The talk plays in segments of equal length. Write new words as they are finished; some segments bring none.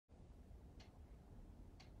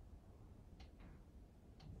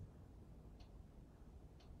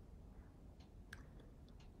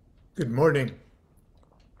Good morning.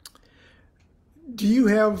 Do you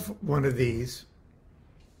have one of these?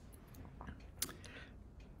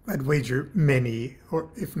 I'd wager many, or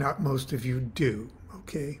if not most of you do,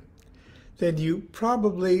 okay? Then you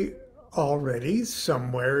probably already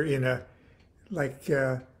somewhere in a,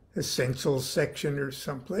 essentials section or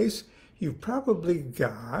someplace, you've probably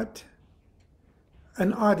got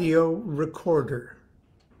an audio recorder.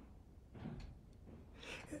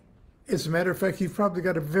 As a matter of fact, you've probably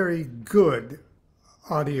got a very good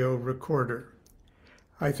audio recorder.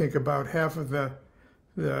 I think about half of the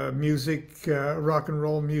music, rock and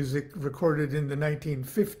roll music recorded in the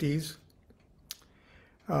 1950s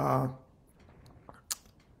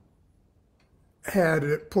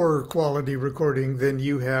had poorer quality recording than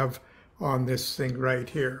you have on this thing right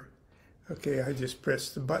here. Okay, I just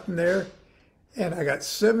pressed the button there, and I got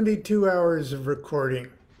 72 hours of recording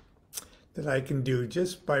that I can do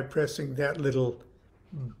just by pressing that little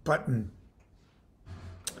button.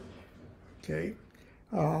 Okay.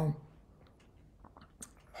 I'm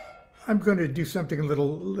going to do something a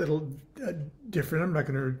little different. I'm not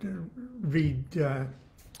going to read,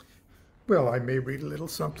 well, I may read a little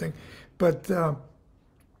something, but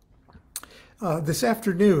this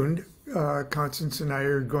afternoon, Constance and I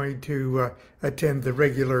are going to attend the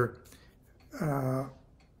regular,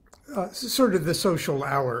 sort of the social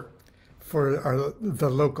hour for the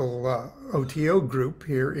local OTO group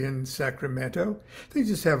here in Sacramento. They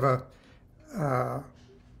just have a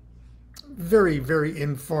very, very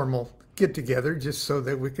informal get-together just so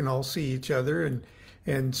that we can all see each other and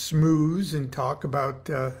smooze and talk about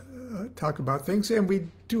things. And we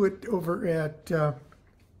do it over at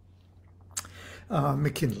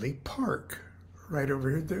McKinley Park, right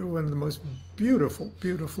over here. They're one of the most beautiful,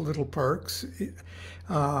 beautiful little parks. It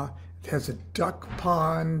has a duck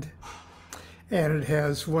pond, and it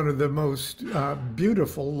has one of the most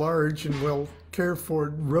beautiful, large, and well cared for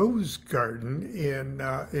rose garden in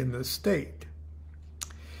the state.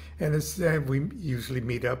 And we usually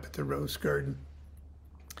meet up at the rose garden,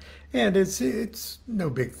 and it's no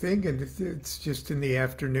big thing, and it's just in the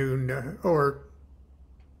afternoon or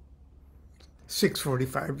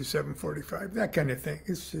 6:45 to 7:45, that kind of thing.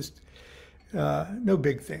 It's just no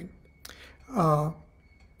big thing.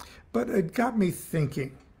 But it got me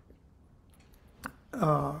thinking.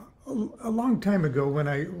 A long time ago, when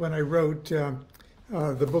I wrote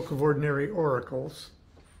the Book of Ordinary Oracles,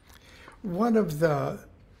 one of the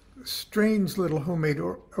strange little homemade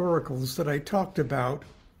oracles that I talked about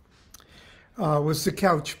was the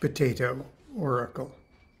couch potato oracle.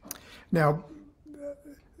 Now,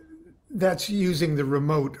 that's using the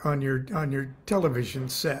remote on your television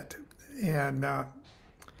set, and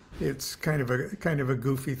it's kind of a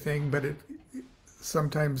goofy thing, but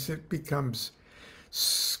sometimes it becomes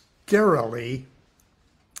scarily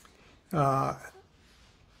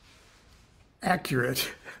accurate.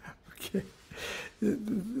 Okay.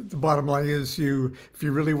 The bottom line is, if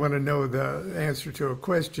you really want to know the answer to a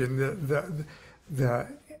question, the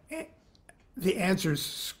answer's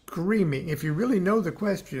screaming. If you really know the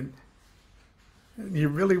question, you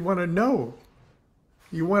really want to know,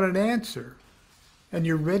 you want an answer, and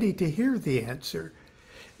you're ready to hear the answer,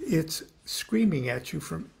 it's screaming at you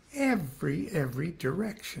from every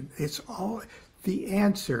direction. It's all, the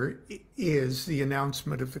answer is the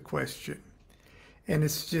announcement of the question. And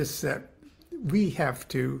it's just that we have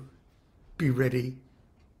to be ready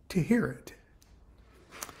to hear it.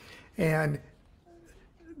 And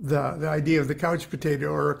the idea of the couch potato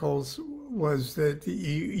oracles was that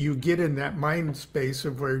you get in that mind space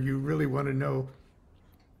of where you really want to know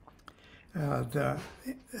the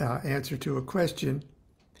answer to a question,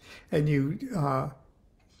 and you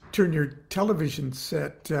turn your television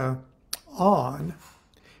set on,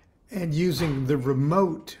 and using the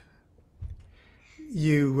remote,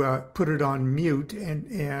 you put it on mute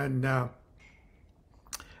and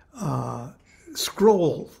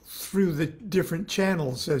scroll through the different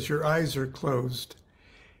channels as your eyes are closed,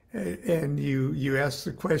 and you ask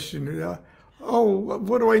the question, oh,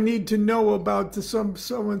 what do I need to know about the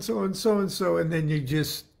so-and-so and so-and-so, and then you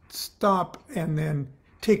just stop and then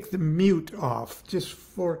take the mute off just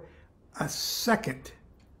for a second,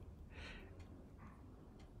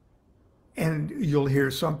 and you'll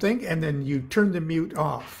hear something, and then you turn the mute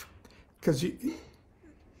off, because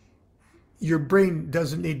your brain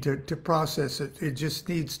doesn't need to process it. It just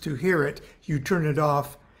needs to hear it. You turn it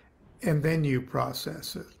off, and then you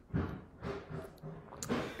process it.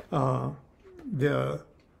 The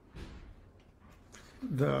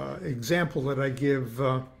example that I give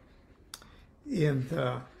in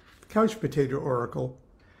the couch potato oracle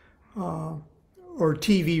or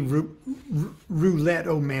TV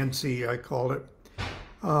roulette-omancy, I call it.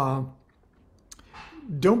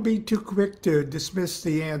 Don't be too quick to dismiss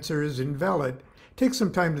the answer as invalid. Take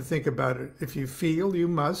some time to think about it. If you feel you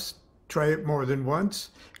must, try it more than once.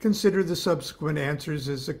 Consider the subsequent answers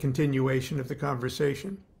as a continuation of the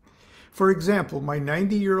conversation. For example, my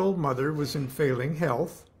 90-year-old mother was in failing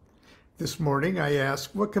health. This morning I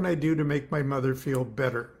asked, what can I do to make my mother feel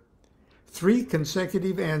better? 3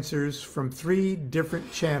 consecutive answers from 3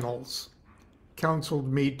 different channels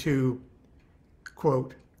counseled me to,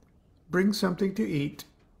 quote, bring something to eat,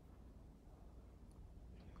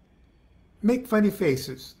 make funny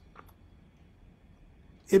faces.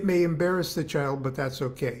 It may embarrass the child, but that's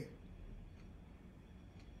okay.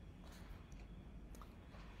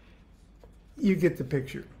 You get the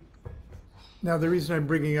picture. Now, the reason I'm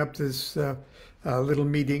bringing up this little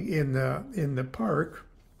meeting in the park,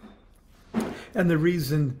 and the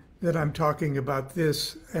reason that I'm talking about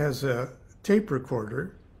this as a tape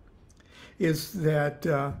recorder, is that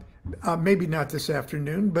maybe not this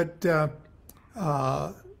afternoon, but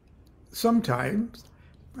sometimes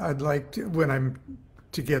I'd like to, when I'm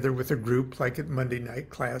together with a group, like at Monday night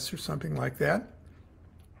class or something like that,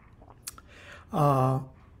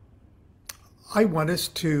 I want us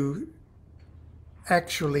to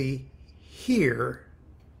actually hear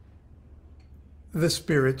the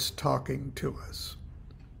spirits talking to us.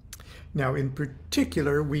 Now, in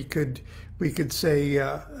particular, we could say,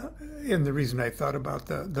 and the reason I thought about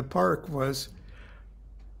the park was,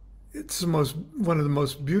 it's one of the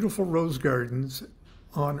most beautiful rose gardens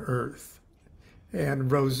on earth,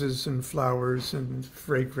 and roses and flowers and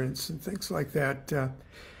fragrance and things like that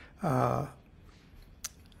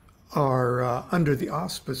are under the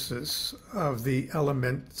auspices of the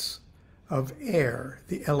elements of air,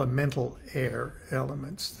 the elemental air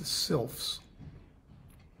elements, the sylphs.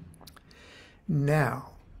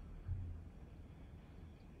 Now,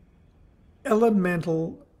 the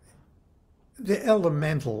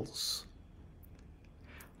elementals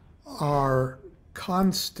are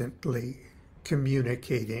constantly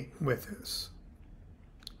communicating with us.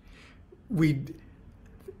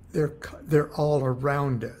 They're all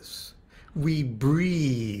around us. We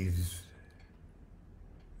breathe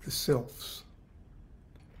the sylphs.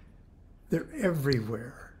 They're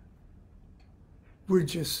everywhere. We're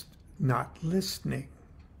just not listening.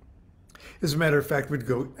 As a matter of fact, we'd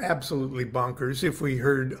go absolutely bonkers if we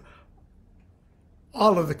heard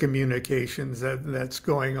all of the communications that's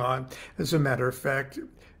going on. As a matter of fact,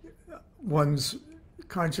 one's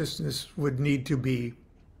consciousness would need to be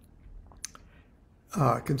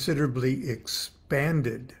considerably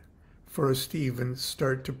expanded for us to even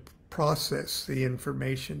start to process the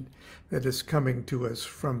information that is coming to us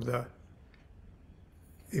from the,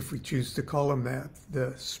 if we choose to call them that,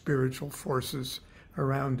 the spiritual forces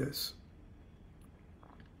around us.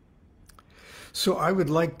 So I would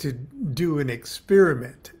like to do an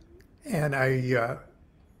experiment, and I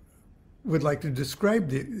would like to describe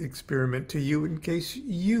the experiment to you in case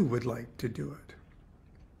you would like to do it.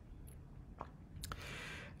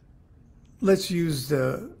 Let's use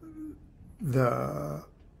the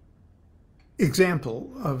example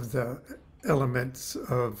of the elements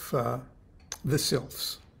of the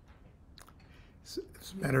sylphs.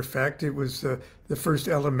 As a matter of fact, it was the first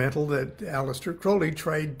elemental that Aleister Crowley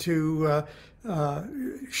tried to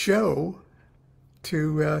show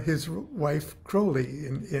to his wife Crowley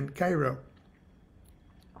in Cairo.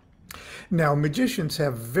 Now, magicians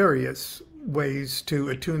have various ways to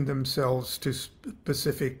attune themselves to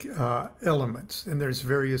specific elements, and there's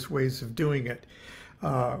various ways of doing it.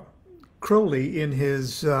 Crowley, in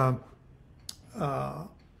his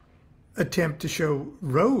attempt to show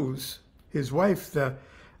Rose, his wife, the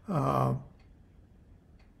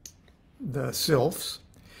sylphs,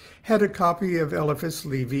 had a copy of Eliphas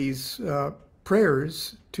Levi's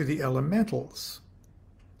prayers to the elementals.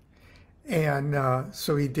 And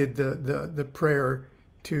so he did the prayer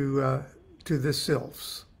to the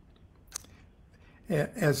sylphs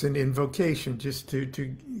as an invocation, just to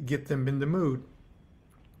get them in the mood.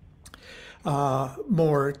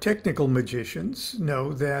 More technical magicians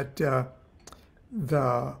know that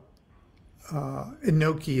the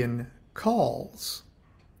Enochian calls,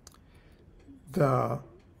 the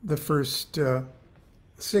first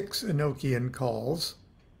 6 Enochian calls,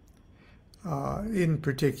 in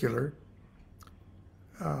particular,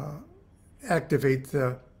 activate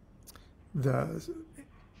the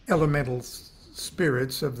elemental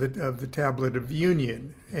spirits of the Tablet of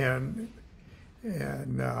Union, and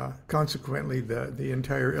consequently the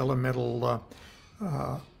entire elemental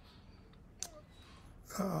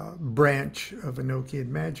branch of Enochian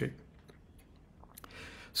magic.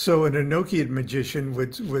 So an Enochian magician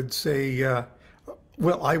would say,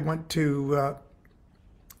 well, I want to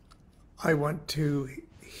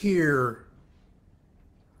hear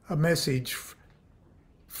a message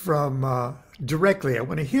from directly. I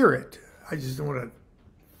want to hear it. I just don't want to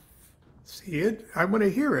see it. I want to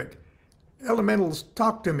hear it. Elementals,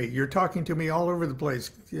 talk to me. You're talking to me all over the place.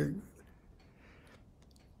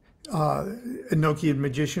 Enochian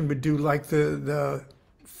magician would do like the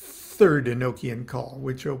third Enochian call,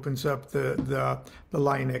 which opens up the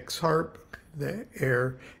line X harp, the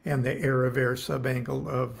air, and the air of air subangle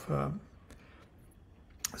of.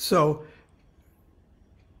 So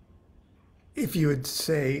if you would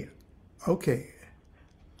say, okay,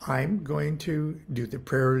 I'm going to do the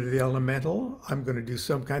prayer to the elemental. I'm going to do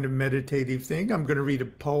some kind of meditative thing. I'm going to read a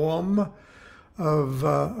poem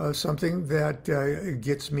of something that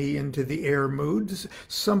gets me into the air moods,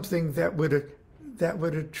 something that would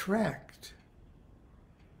attract,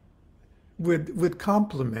 would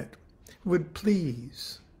compliment, would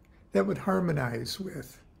please, that would harmonize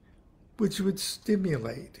with, which would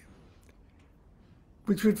stimulate,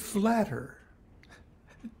 which would flatter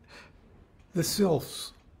the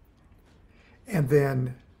sylphs. And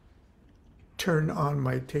then turn on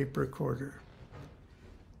my tape recorder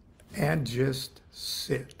and just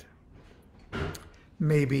sit.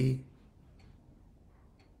 Maybe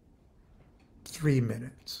 3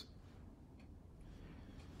 minutes.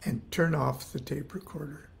 And turn off the tape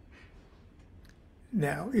recorder.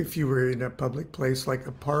 Now, if you were in a public place like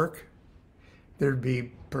a park, there'd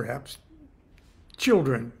be perhaps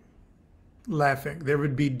children laughing. There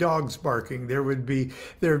would be dogs barking. There would be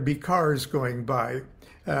cars going by.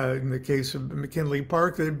 In the case of McKinley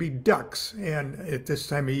Park, there'd be ducks, and at this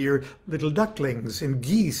time of year, little ducklings and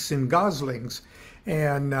geese and goslings,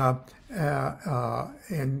 and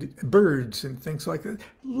birds and things like that.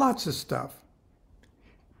 Lots of stuff.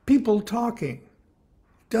 People talking.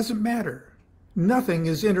 Doesn't matter. Nothing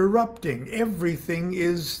is interrupting. Everything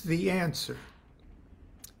is the answer.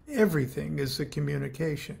 Everything is the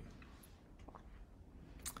communication.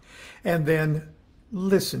 And then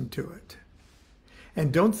listen to it.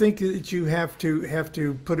 And don't think that you have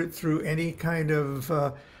to put it through any kind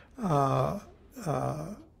of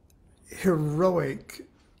heroic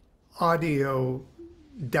audio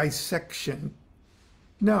dissection.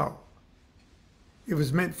 No. It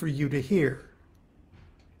was meant for you to hear.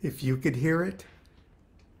 If you could hear it,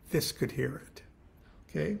 this could hear it.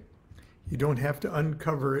 Okay? You don't have to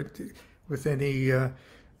uncover it with any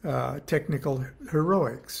technical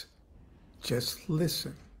heroics. Just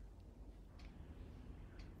listen.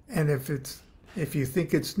 And if you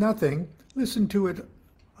think it's nothing, listen to it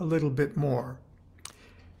a little bit more.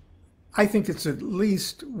 I think it's at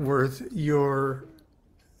least worth your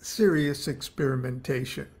serious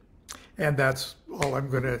experimentation. And that's all I'm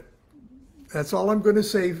going to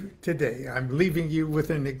say today. I'm leaving you with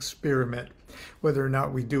an experiment. Whether or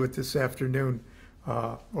not we do it this afternoon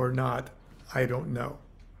or not, I don't know.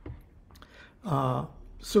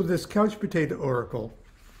 So this couch potato oracle,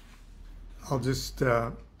 I'll just,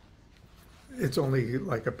 it's only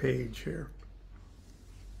like a page here.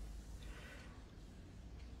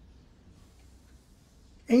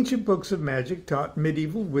 Ancient books of magic taught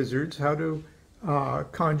medieval wizards how to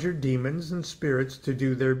conjure demons and spirits to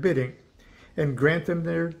do their bidding and grant them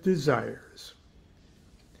their desires.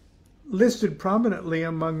 Listed prominently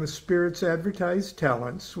among the spirit's advertised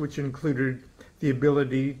talents, which included the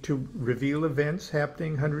ability to reveal events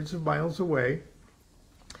happening hundreds of miles away,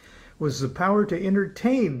 was the power to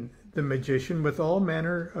entertain the magician with all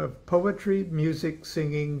manner of poetry, music,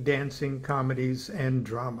 singing, dancing, comedies, and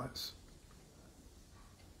dramas.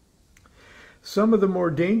 Some of the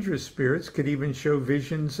more dangerous spirits could even show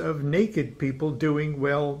visions of naked people doing,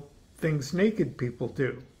 well, things naked people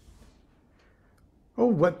do. Oh,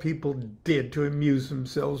 what people did to amuse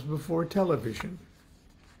themselves before television.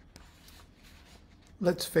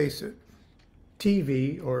 Let's face it,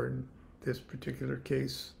 TV, or in this particular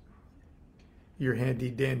case, your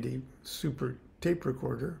handy-dandy super tape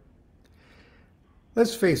recorder.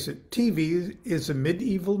 Let's face it, TV is a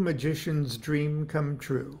medieval magician's dream come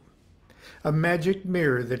true. A magic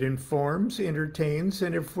mirror that informs, entertains,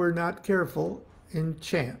 and if we're not careful,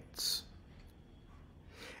 enchants.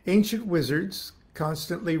 Ancient wizards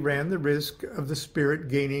constantly ran the risk of the spirit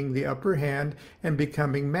gaining the upper hand and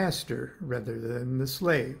becoming master rather than the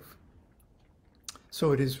slave.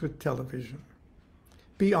 So it is with television.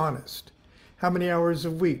 Be honest. How many hours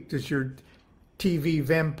a week does your TV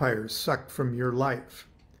vampire suck from your life?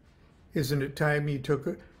 Isn't it time you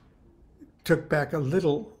took back a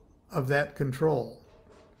little of that control?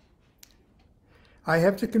 I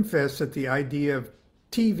have to confess that the idea of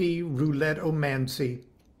TV roulette-omancy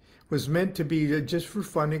was meant to be a just for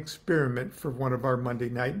fun experiment for one of our Monday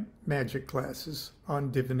night magic classes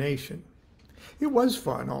on divination. It was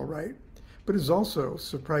fun, all right, but is also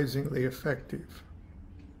surprisingly effective.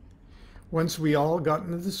 Once we all got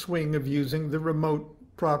into the swing of using the remote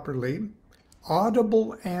properly,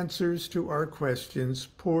 audible answers to our questions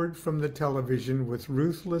poured from the television with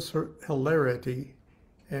ruthless hilarity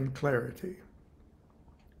and clarity.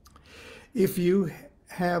 If you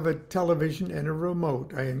have a television and a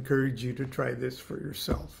remote, I encourage you to try this for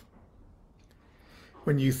yourself.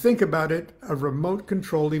 When you think about it, a remote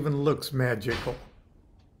control even looks magical.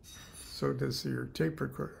 So does your tape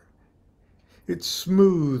recorder. It's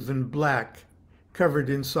smooth and black, covered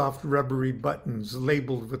in soft rubbery buttons,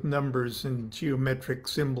 labeled with numbers and geometric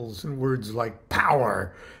symbols and words like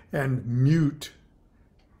power and mute.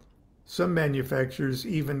 Some manufacturers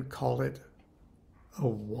even call it a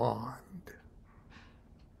wand.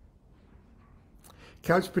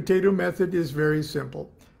 Couch potato method is very simple.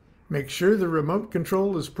 Make sure the remote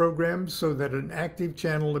control is programmed so that an active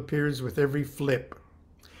channel appears with every flip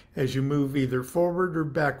as you move either forward or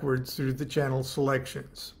backwards through the channel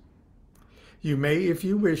selections. You may, if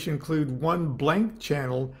you wish, include one blank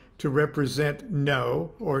channel to represent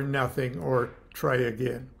no or nothing or try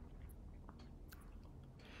again.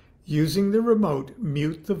 Using the remote,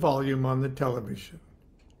 mute the volume on the television.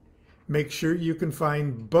 Make sure you can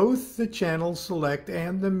find both the channel select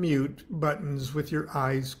and the mute buttons with your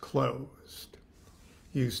eyes closed.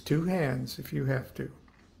 Use two hands if you have to.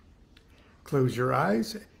 Close your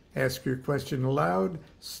eyes, ask your question aloud,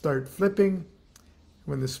 start flipping.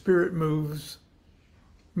 When the spirit moves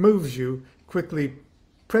you, quickly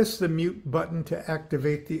press the mute button to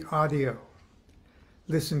activate the audio.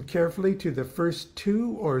 Listen carefully to the first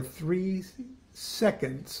 2 or 3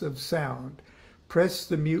 seconds of sound. Press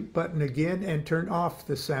the mute button again and turn off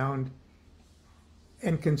the sound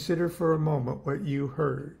and consider for a moment what you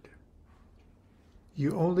heard.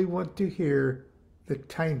 You only want to hear the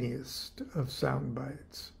tiniest of sound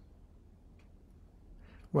bites.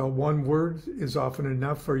 While one word is often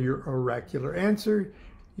enough for your oracular answer,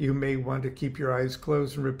 you may want to keep your eyes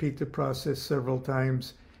closed and repeat the process several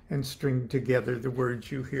times and string together the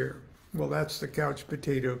words you hear. Well, that's the couch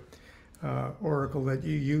potato oracle that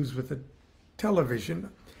you use with the television.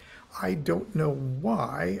 I don't know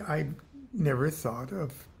why I never thought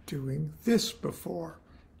of doing this before.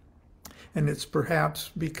 And it's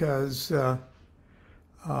perhaps because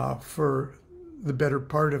for the better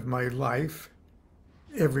part of my life,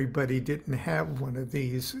 everybody didn't have one of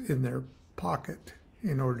these in their pocket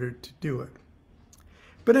in order to do it.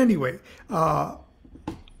 But anyway,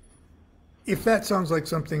 if that sounds like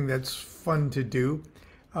something that's fun to do,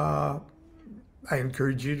 I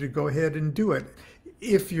encourage you to go ahead and do it.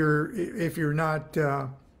 If you're not,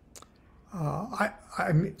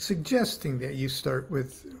 I'm suggesting that you start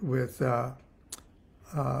with the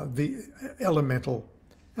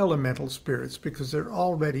elemental spirits, because they're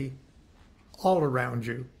already all around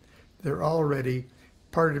you. They're already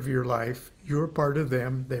part of your life. You're part of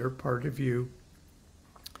them. They're part of you.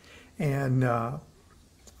 And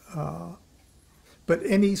but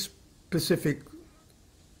any specific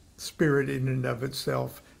spirit in and of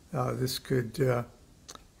itself, this could, at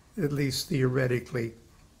least theoretically,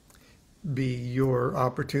 be your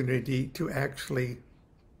opportunity to actually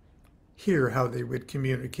hear how they would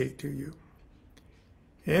communicate to you.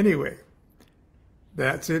 Anyway,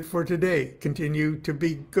 that's it for today. Continue to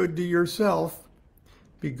be good to yourself.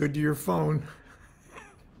 Be good to your phone.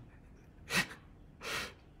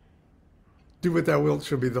 Do what thou wilt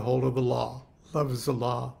shall be the whole of the law. Love is the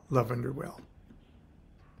law. Love under well.